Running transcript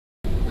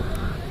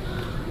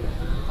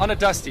On a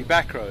dusty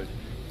back road,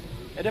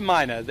 Eddie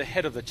Minor, the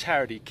head of the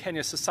charity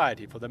Kenya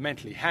Society for the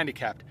Mentally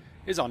Handicapped,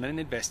 is on an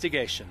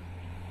investigation.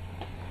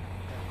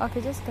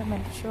 Okay, just come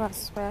and show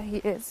us where he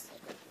is.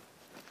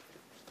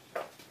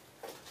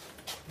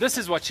 This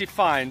is what she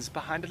finds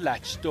behind a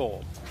latched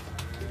door.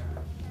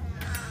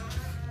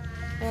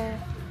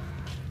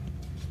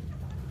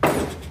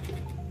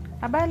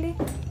 Abali.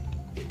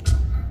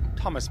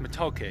 Thomas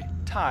Matoke,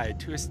 tied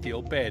to a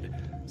steel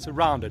bed,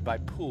 surrounded by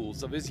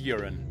pools of his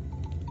urine.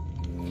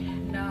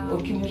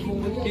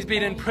 He's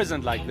been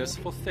imprisoned like this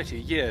for 30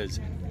 years.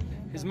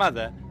 His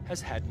mother has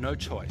had no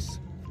choice.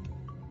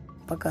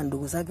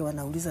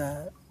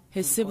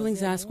 His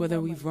siblings ask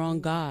whether we've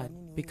wronged God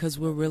because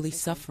we're really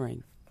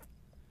suffering.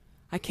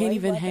 I can't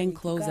even hang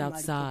clothes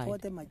outside.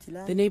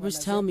 The neighbors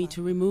tell me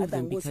to remove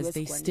them because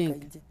they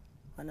stink.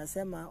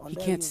 He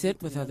can't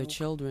sit with other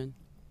children.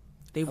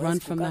 They run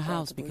from the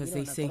house because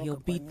they say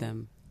he'll beat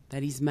them,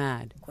 that he's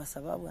mad.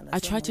 I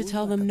try to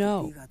tell them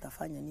no,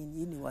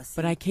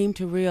 but I came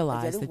to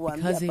realize that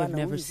because they have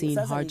never seen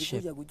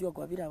hardship,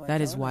 that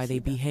is why they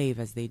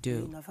behave as they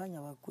do.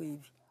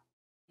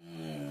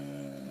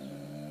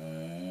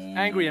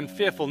 Angry and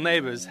fearful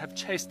neighbors have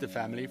chased the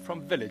family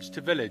from village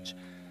to village.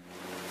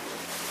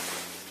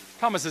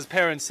 Thomas's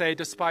parents say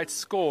despite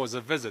scores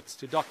of visits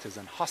to doctors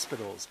and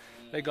hospitals,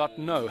 they got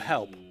no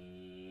help.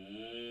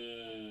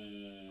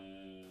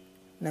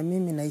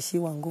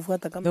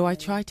 Though I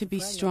try to be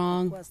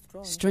strong,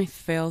 strength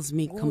fails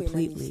me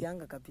completely.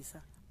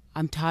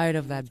 I'm tired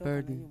of that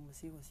burden.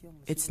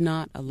 It's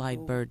not a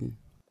light burden.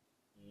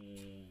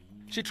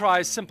 She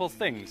tries simple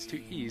things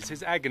to ease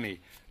his agony,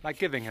 like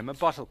giving him a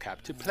bottle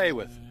cap to play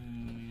with,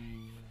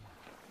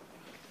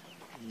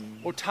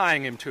 or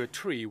tying him to a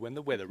tree when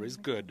the weather is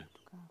good.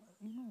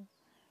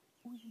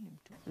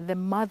 The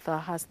mother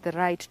has the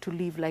right to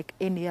live like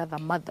any other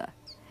mother.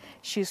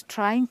 She's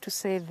trying to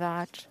say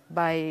that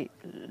by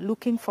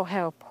looking for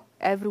help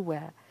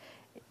everywhere.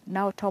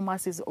 Now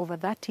Thomas is over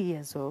 30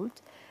 years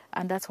old,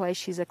 and that's why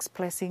she's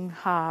expressing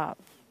her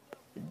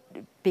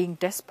being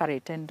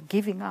desperate and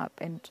giving up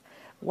and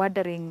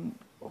wondering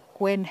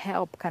when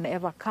help can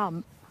ever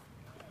come.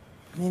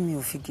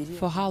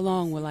 For how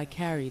long will I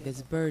carry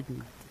this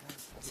burden?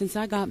 Since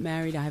I got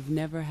married, I have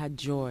never had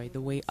joy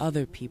the way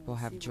other people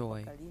have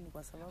joy.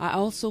 I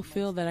also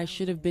feel that I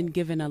should have been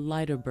given a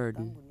lighter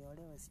burden.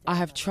 I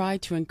have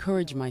tried to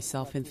encourage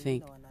myself and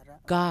think,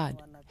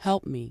 God,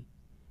 help me,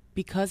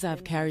 because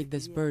I've carried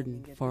this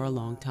burden for a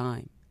long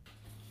time.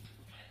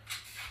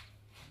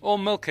 All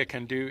Milka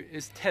can do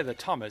is tether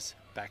Thomas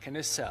back in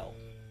his cell.